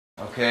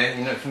Okay,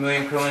 you know, familiar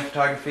in crinoline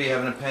photography, you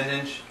have an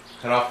appendage,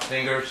 cut off the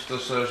finger, still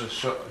sort of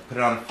put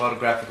it on a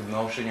photographic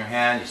motion in your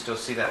hand, you still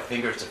see that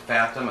finger, it's a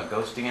phantom, a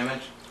ghosting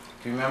image.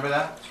 Do you remember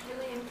that? It's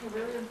really in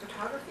crinoline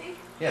photography?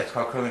 Yeah, it's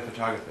called crinoline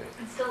photography.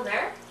 It's still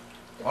there?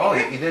 Oh,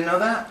 you didn't know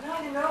that? No, I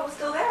didn't know it was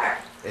still there.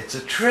 It's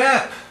a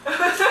trip!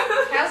 How's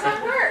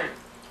that work?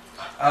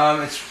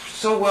 It's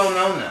so well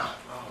known now.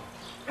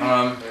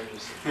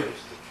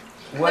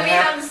 Let me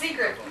in on the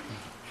secret.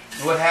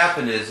 What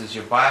happened is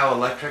your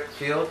bioelectric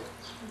field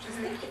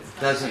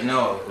doesn't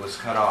know it was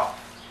cut off.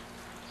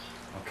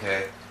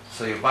 Okay?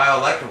 So your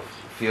bioelectric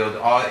field,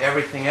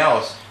 everything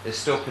else is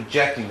still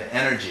projecting the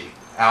energy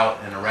out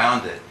and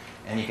around it.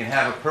 And you can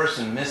have a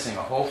person missing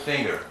a whole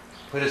finger,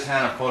 put his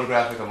hand on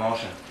photographic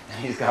emotion,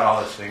 and he's got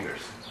all his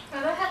fingers.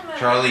 Well, that happened to my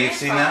Charlie, you've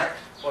seen that?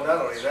 Well,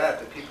 not only that,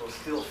 the people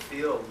still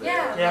feel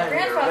their, my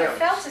grandfather limbs.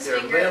 felt his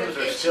finger. Their limbs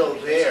are itchy, still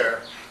itchy.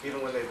 there,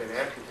 even when they've been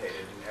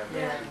amputated, and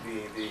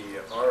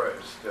the aura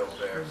is still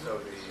there. So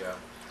the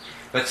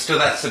But still,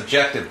 that's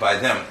subjective by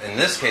them. In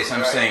this case,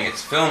 I'm saying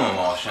it's film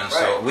emulsion,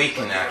 so we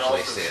can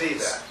actually see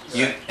it.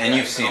 See that.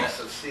 You've seen it.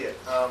 Also see it.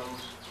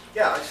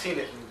 Yeah, I've seen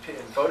it in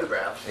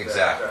photographs.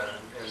 Exactly.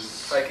 And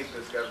psychic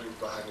discoveries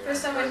behind it. There's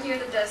someone here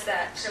that does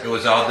that. It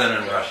was all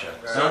done in Russia.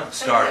 Right. No, it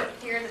started.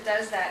 Someone here that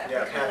does that.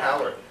 Yeah, Pat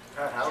Howard.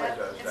 Pat Howard that-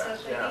 does it's that.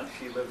 a Yeah, lady?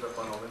 she lives up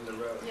on Olinda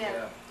Road.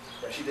 Yeah.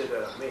 Yeah, she did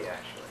that on me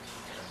actually.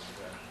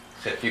 And,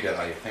 Except you got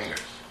all your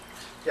fingers.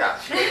 yeah,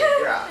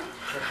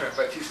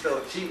 but she's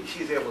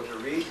able to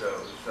read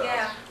those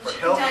Yeah, for she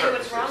can health tell you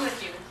purposes. what's wrong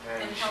with you.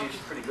 And help she's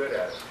you. pretty good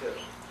at it too.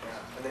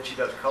 Yeah, and then she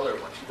does color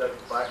ones. She does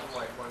the black and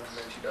white ones, and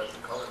then she does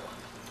the color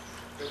ones.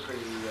 They're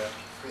pretty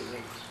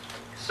neat.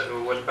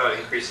 So what about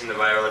increasing the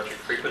bioelectric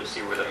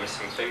frequency with a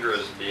missing finger?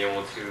 Is being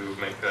able to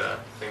make a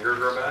finger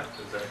grow back?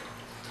 Is that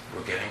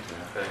We're getting to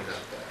that. getting to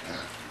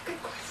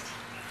Good question.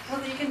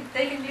 Well,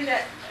 they can do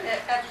that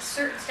at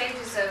certain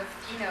stages of,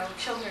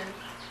 children.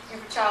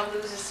 If a child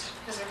loses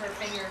his or her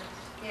finger,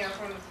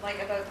 from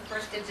like about the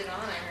first digit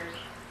on, I heard,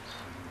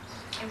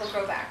 it will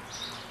grow back.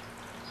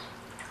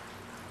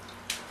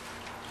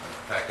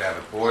 In fact, I have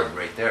a board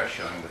right there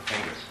showing the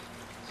finger.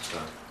 So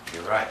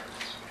you're right.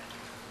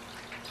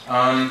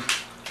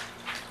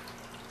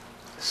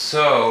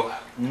 So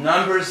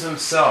numbers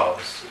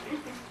themselves,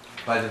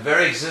 by the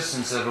very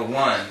existence of a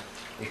 1,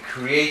 it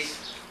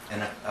creates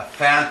a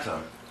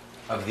phantom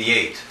of the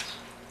 8.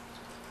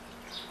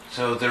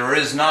 So there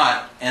is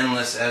not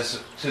endless,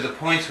 as to the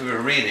points we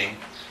were reading,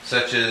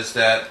 such as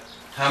that,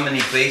 how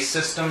many base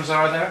systems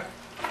are there?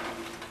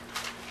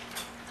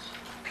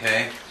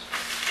 Okay.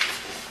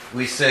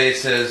 We say, it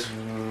says,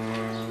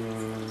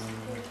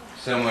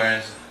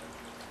 somewhere,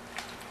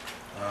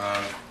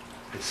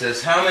 it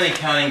says, how many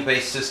counting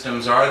base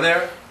systems are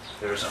there?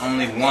 There's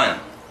only 1.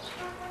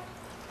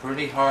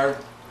 Pretty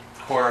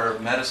hardcore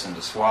medicine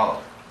to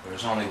swallow.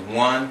 There's only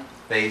 1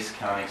 base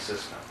counting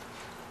system.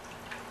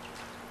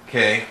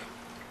 Okay.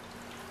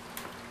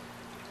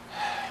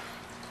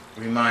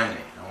 Remind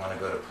me, I want to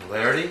go to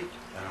polarity,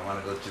 and I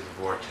want to go to the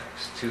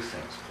vortex. 2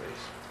 things,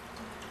 please.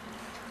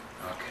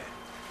 Okay.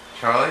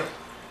 Charlie?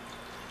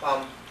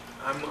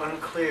 I'm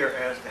unclear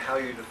as to how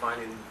you're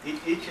defining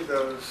each of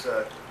those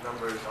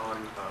numbers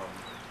on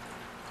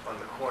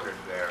the corners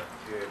there.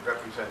 It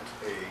represents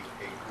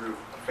a group,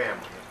 a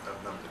family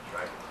of numbers,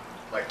 right?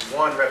 Like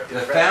 1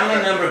 represents... The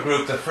family number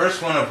group, the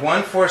first one of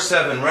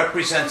 147,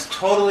 represents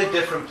totally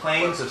different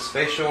planes of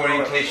spatial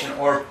orientation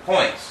or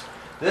points.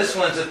 This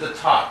one's at the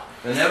top.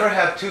 They never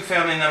have 2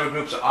 family number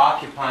groups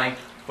occupying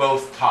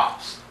both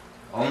tops.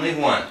 Only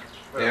 1.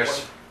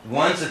 There's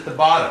one's at the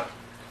bottom,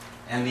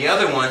 and the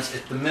other one's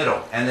at the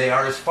middle, and they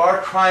are as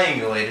far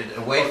triangulated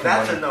away from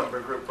that's one a number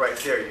group right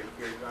there.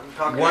 I'm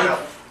talking One-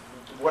 about,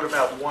 what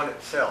about 1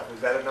 itself? Is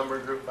that a number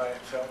group by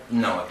itself?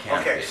 No, it can't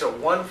Okay, be. so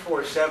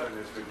 147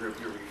 is the group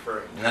you're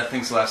referring to.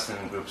 Nothing's less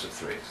than groups of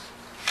 3s.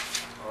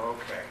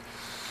 Okay,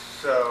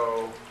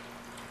 so,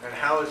 and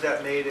how is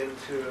that made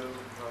into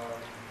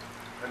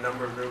a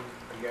number group?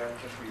 Again,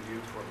 just review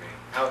for me.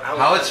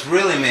 How it's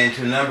really made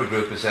into a number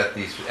group is that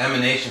these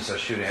emanations are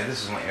shooting, and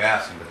this is what you're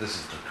asking, but this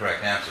is the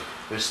correct answer.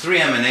 There's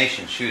 3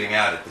 emanations shooting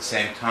out at the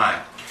same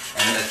time.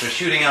 And if they're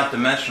shooting out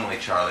dimensionally,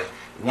 Charlie,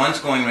 one's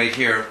going right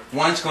here,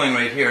 one's going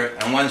right here,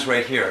 and one's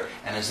right here.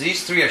 And as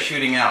these 3 are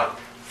shooting out,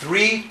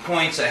 3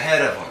 points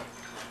ahead of them,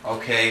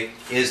 okay,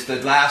 is the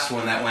last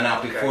one that went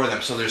out before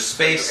them. So there's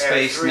space,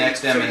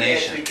 next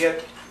emanation.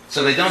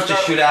 So they don't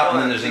just shoot out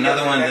and then there's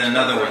another one, then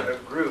another one. A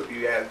group,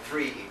 you add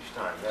 3 each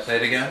time. Say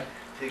it again?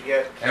 To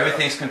get...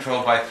 Everything's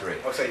controlled by 3.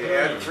 Oh, so you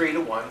add 3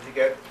 to 1 to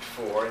get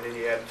 4, and then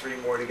you add 3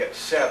 more to get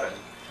 7.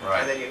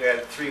 Right. And then you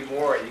add 3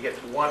 more and you get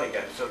to 1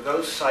 again. So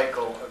those are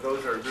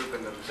a group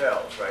in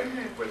themselves, right?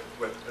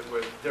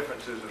 With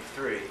differences of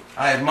 3.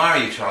 I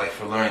admire you, Charlie,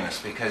 for learning this,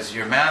 because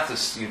your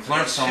math you've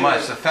learned so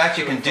much. The fact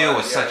you can deal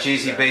with such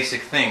easy,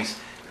 basic things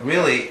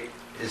really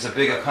is a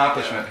big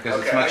accomplishment,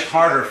 because it's much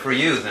harder for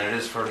you than it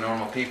is for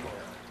normal people.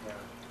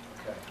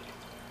 Okay.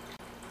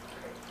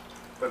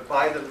 But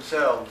by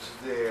themselves,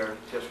 they're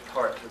just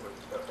parts of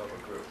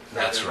a group.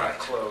 That's They're right. not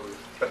closed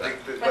But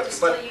But it's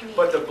still unique.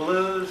 but the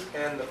blues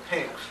and the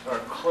pinks are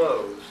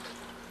closed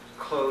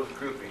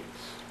groupings.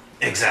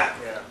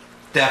 Exactly. Yeah.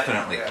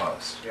 Definitely Yeah.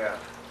 closed. Yeah.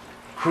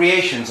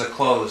 Creation's a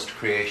closed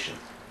creation.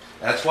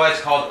 That's why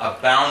it's called a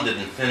bounded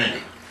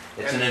infinity.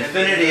 It's an And-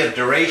 infinity of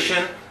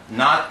duration,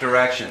 not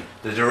direction.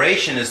 The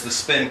duration is the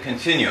spin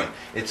continuum.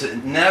 It's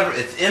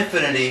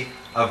infinity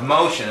of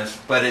motion,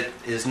 but it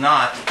is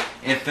not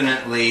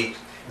infinitely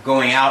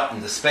going out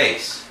into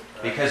space,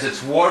 because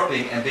it's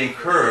warping and being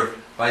curved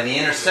by the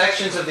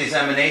intersections of these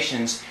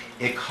emanations.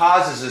 It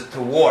causes it to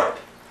warp.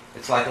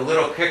 It's like a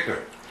little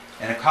kicker,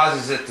 and it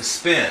causes it to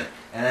spin.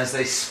 And as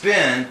they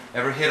spin,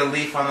 ever hit a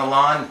leaf on the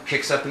lawn, it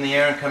kicks up in the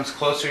air and comes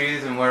closer to you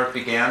than where it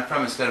began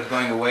from, instead of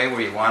going away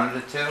where you wanted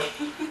it to?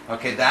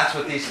 Okay, that's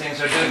what these things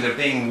are doing. They're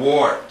being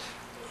warped.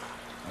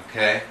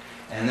 Okay?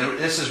 And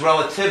this is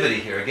relativity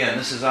here. Again,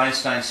 this is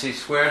Einstein's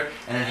c²,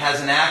 and it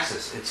has an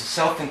axis. It's a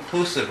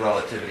self-inclusive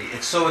relativity.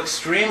 It's so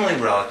extremely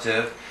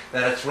relative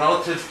that it's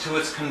relative to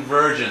its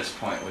convergence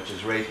point, which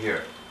is right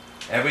here.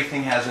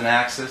 Everything has an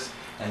axis,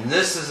 and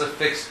this is a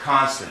fixed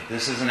constant.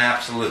 This is an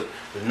absolute.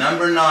 The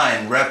number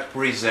 9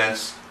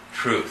 represents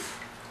truth,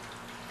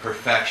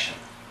 perfection,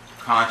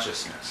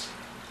 consciousness.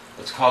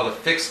 It's called a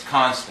fixed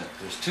constant.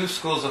 There's two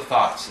schools of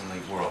thoughts in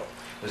the world.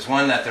 There's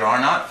one that there are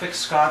not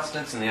fixed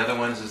constants, and the other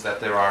one is that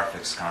there are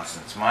fixed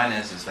constants. Mine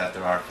is that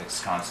there are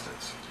fixed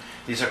constants.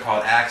 These are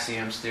called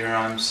axioms,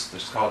 theorems.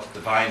 They're called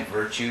divine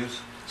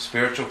virtues,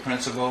 spiritual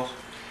principles.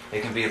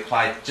 They can be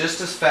applied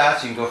just as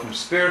fast. You can go from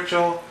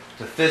spiritual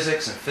to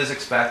physics, and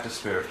physics back to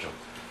spiritual.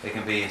 They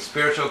can be,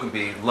 spiritual can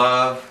be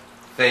love,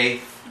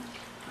 faith,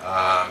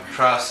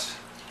 trust.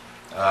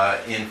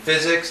 In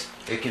physics,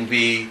 it can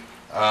be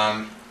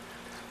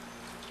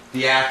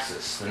the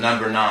axis, the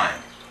number 9.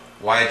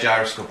 Why a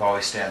gyroscope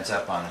always stands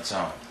up on its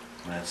own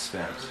when it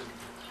spins.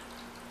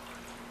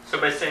 So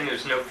by saying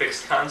there's no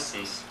fixed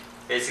constants,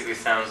 basically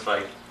sounds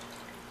like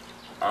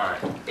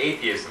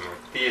atheism or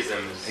theism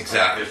is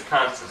Exactly. there's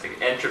constants.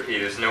 Like entropy,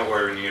 there's no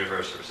order in the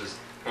universe, versus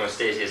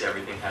homostasis,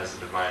 everything has a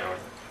divine order.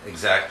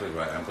 Exactly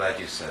right. I'm glad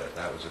you said it.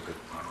 That was a good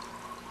point.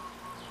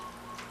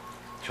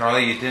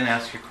 Charlie, you didn't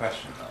ask your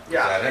question, though.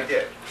 Yeah, Is that I it?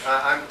 did.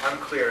 I'm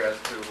clear as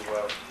to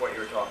what you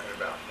were talking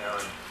about now,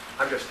 and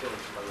I'm just doing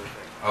some other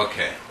things.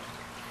 Okay.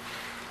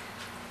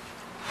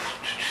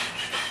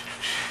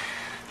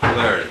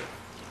 Polarity.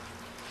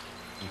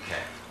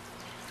 Okay.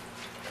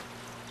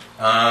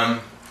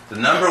 The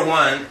number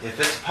 1, if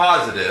it's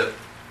positive,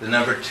 the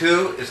number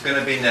 2 is going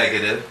to be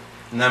negative,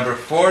 the number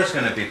 4 is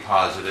going to be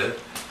positive,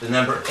 the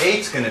number 8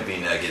 is going to be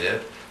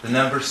negative, the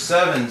number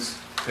 7 is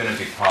going to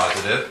be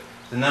positive,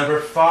 the number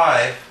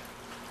 5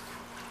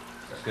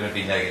 is going to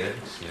be negative,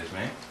 excuse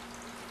me,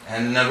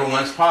 and the number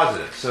 1 is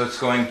positive. So it's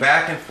going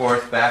back and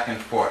forth, back and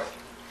forth.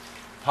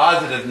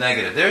 Positive,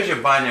 negative. There's your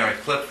binary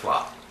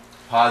flip-flop.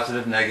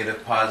 Positive,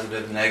 negative,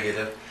 positive,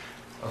 negative.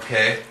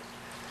 Okay.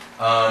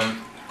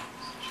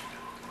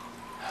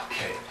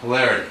 Okay,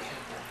 polarity.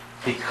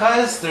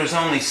 Because there's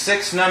only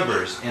 6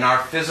 numbers in our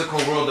physical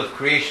world of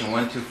creation,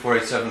 1, 2, 4,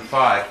 8, 7,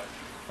 5,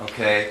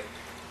 okay,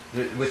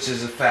 which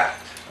is a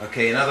fact.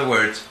 Okay, in other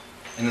words,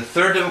 in the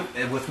third,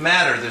 with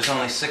matter, there's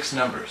only 6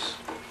 numbers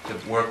to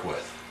work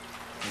with.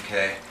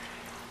 Okay.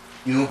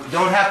 You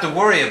don't have to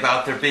worry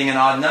about there being an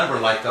odd number,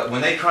 like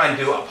when they try and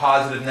do a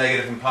positive,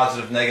 negative,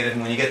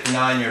 and when you get to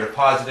 9, you're at a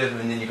positive,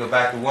 and then you go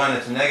back to 1,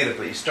 it's a negative,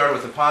 but you start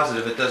with a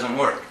positive, it doesn't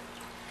work.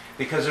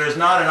 Because there is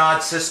not an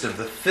odd system.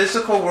 The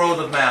physical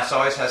world of mass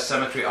always has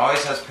symmetry,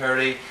 always has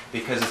parity,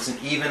 because it's an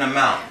even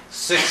amount.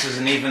 6 is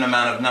an even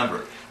amount of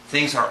number.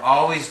 Things are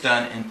always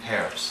done in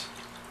pairs.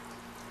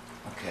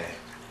 Okay.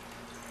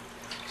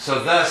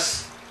 So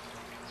thus,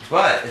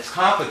 but it's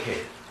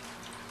complicated.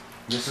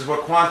 This is where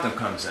quantum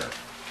comes in.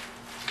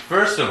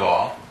 First of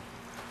all,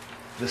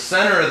 the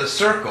center of the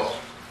circle,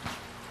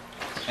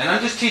 and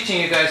I'm just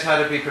teaching you guys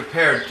how to be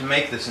prepared to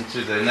make this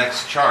into the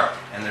next chart,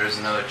 and there's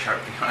another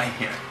chart behind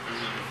here,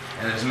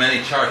 and there's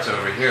many charts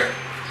over here.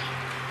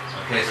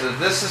 Okay, so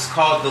this is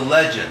called the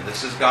legend.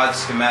 This is God's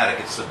schematic.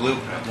 It's the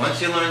blueprint.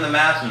 Once you learn the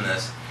math in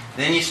this,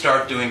 then you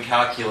start doing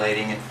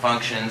calculating and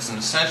functions, and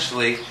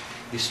essentially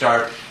you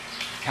start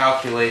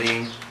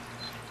calculating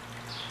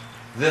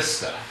this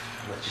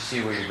stuff. Let you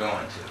see where you're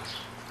going to.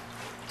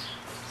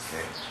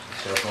 Okay.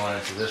 Start going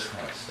into this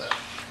kind of stuff.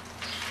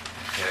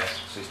 Okay?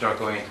 So you start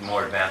going into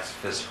more advanced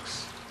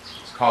physics.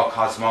 It's called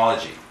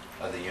cosmology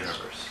of the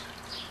universe.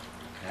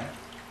 Okay?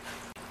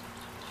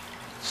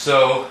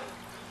 So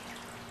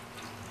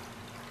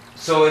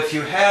if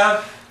you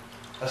have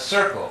a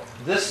circle,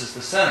 this is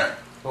the center.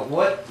 But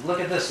look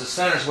at this, the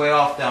center's way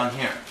off down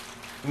here.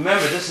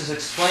 Remember, this is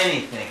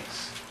explaining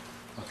things.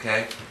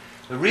 Okay?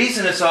 The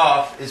reason it's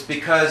off is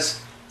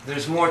because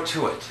there's more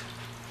to it.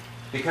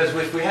 Because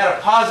if we had a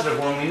positive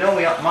one, we know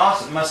we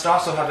must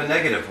also have a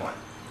negative one.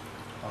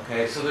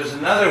 Okay, so there's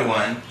another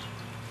one,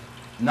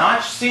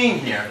 not seen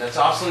here, that's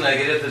also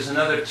negative. There's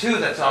another 2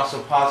 that's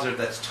also positive,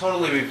 that's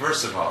totally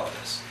reverse of all of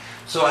this.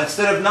 So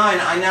instead of 9,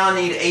 I now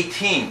need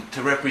 18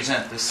 to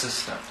represent this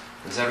system.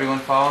 Does everyone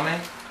follow me?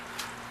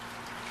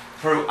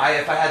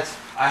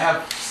 I I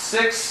have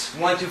 6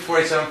 1, 2, 4,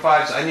 8, 7,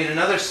 5. So I need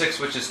another 6,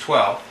 which is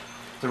 12,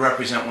 to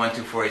represent 1,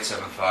 2, 4, 8,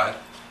 7, 5.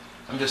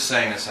 I'm just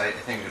saying this. I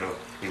think it'll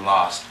be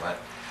lost,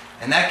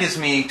 and that gives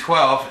me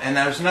 12, and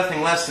there's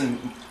nothing less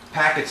than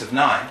packets of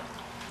 9.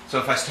 So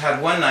if I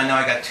had 1 9, now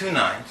I got 2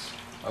 9s.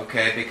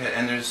 Okay,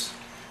 and there's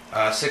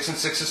 6 and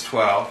 6 is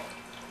 12.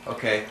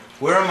 Okay,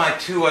 where's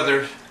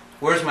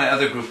my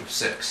other group of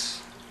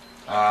 6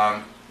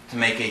 to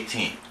make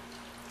 18?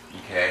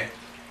 Okay,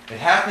 it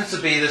happens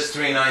to be this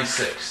 3 9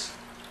 6.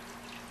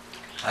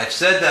 I've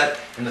said that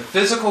in the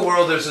physical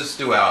world there's this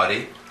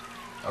duality.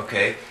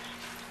 Okay,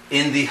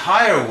 in the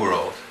higher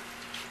world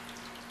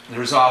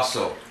there's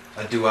also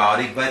a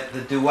duality, but the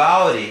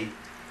duality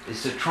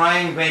is to try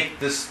and make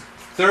this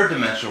third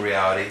dimensional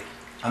reality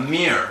a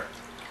mirror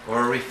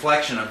or a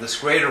reflection of this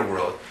greater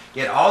world.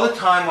 Yet all the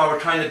time while we're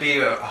trying to be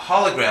a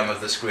hologram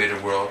of this greater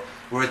world,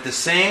 we're at the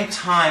same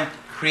time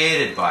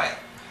created by it.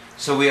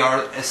 So we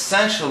are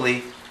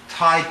essentially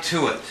tied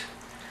to it.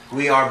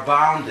 We are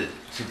binded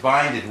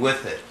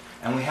with it.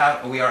 And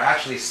we are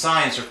actually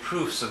signs or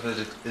proofs of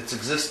its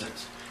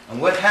existence.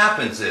 And what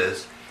happens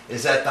is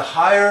that the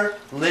higher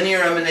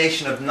linear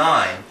emanation of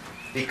 9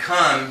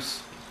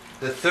 becomes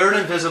the third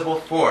invisible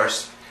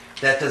force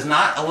that does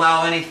not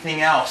allow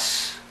anything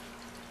else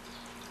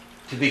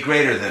to be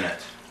greater than it.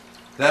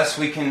 Thus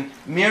we can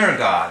mirror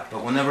God,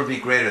 but we'll never be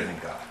greater than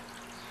God.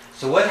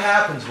 So what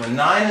happens when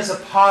 9 is a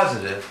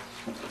positive,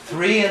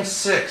 3 and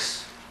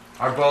 6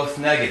 are both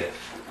negative.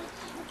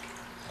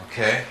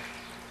 Okay?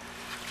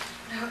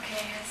 Okay,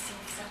 I see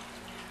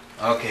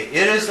something. Okay,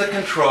 it is the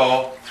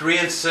control, 3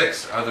 and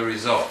 6 are the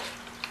result.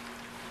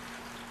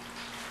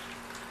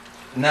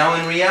 Now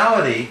in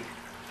reality,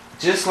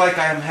 just like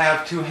I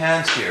have 2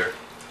 hands here,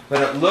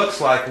 but it looks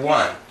like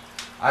 1,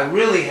 I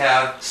really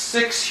have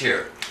 6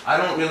 here. I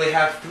don't really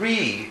have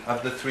 3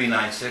 of the 3,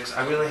 9, 6.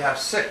 I really have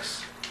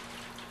 6.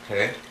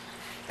 Okay?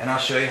 And I'll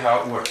show you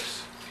how it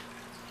works.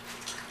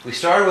 We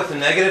started with the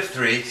negative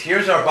 3.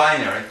 Here's our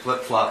binary,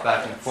 flip-flop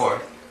back and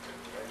forth.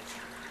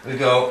 We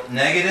go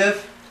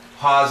negative,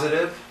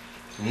 positive,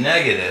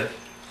 negative.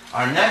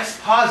 Our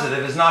next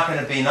positive is not going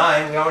to be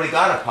 9. We already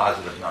got a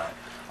positive 9.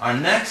 Our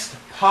next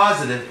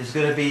positive is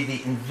going to be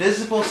the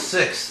invisible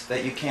 6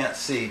 that you can't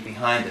see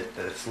behind it,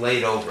 that it's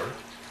laid over.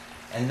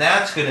 And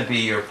that's going to be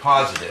your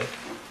positive.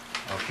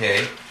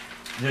 Okay?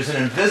 There's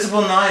an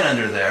invisible 9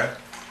 under there.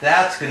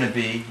 That's going to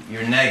be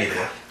your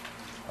negative.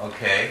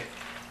 Okay?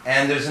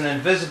 And there's an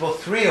invisible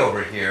 3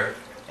 over here,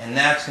 and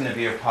that's going to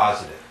be your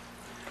positive.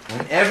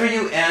 Whenever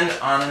you end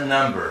on a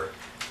number,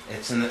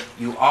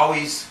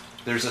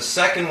 there's a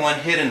second one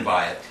hidden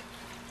by it.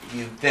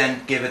 You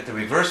then give it the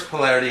reverse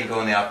polarity and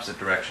go in the opposite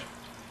direction.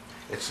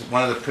 It's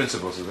one of the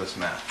principles of this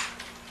math.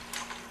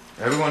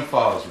 Everyone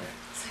follows me.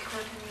 It's like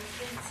working with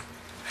kids.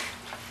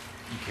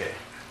 Okay.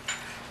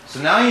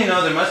 So now you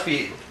know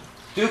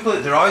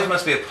there always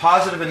must be a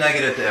positive and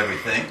negative to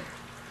everything.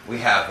 We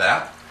have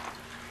that.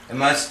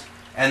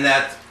 And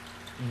that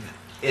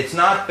it's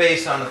not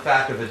based on the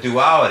fact of a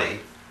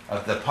duality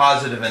of the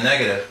positive and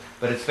negative,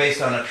 but it's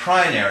based on a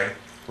trinary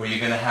where you're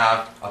going to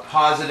have a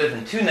positive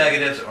and 2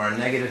 negatives or a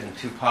negative and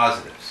 2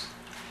 positives.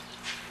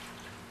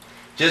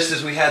 Just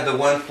as we had the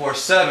 1, 4,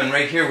 7,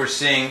 right here we're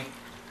seeing,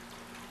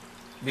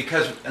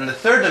 because in the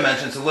third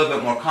dimension it's a little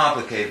bit more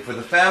complicated. For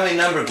the family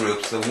number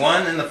groups, the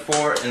 1 and the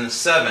 4 and the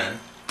 7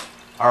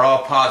 are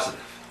all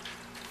positive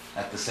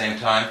at the same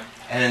time.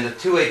 And in the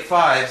 2, 8,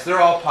 5s, they're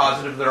all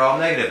positive, they're all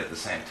negative at the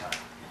same time.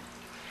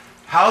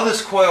 How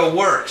this coil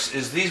works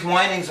is these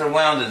windings are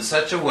wound in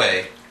such a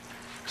way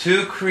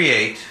to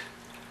create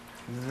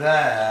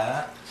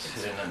that,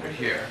 hidden under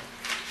here,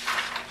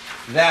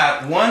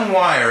 that one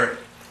wire,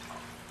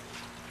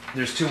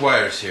 there's 2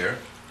 wires here,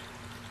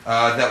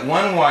 that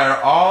one wire,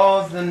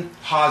 all the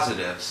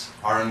positives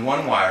are in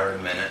one wire a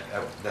minute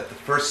at the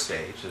first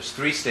stage. There's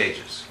 3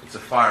 stages. It's a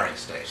firing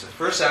stage. The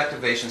first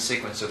activation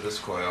sequence of this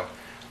coil,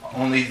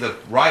 only the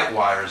right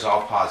wire is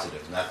all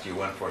positive, and that's your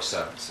 1, 4,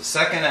 7s. The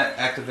second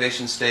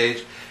activation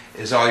stage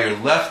is all your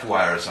left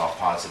wire is all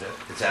positive.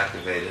 It's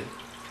activated.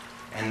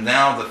 And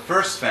now the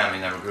first family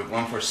number group,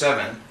 1, 4,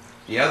 7,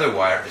 the other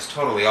wire is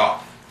totally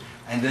off.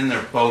 And then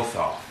they're both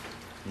off.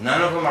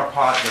 None of them are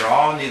positive. They're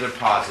all neither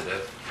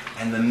positive.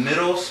 And the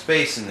middle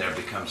space in there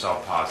becomes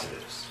all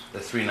positives, the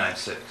 3, 9,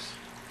 6.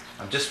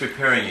 I'm just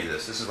preparing you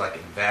this. This is like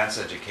advanced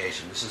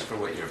education. This is for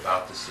what you're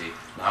about to see,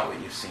 not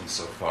what you've seen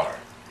so far,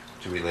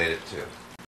 to relate it to.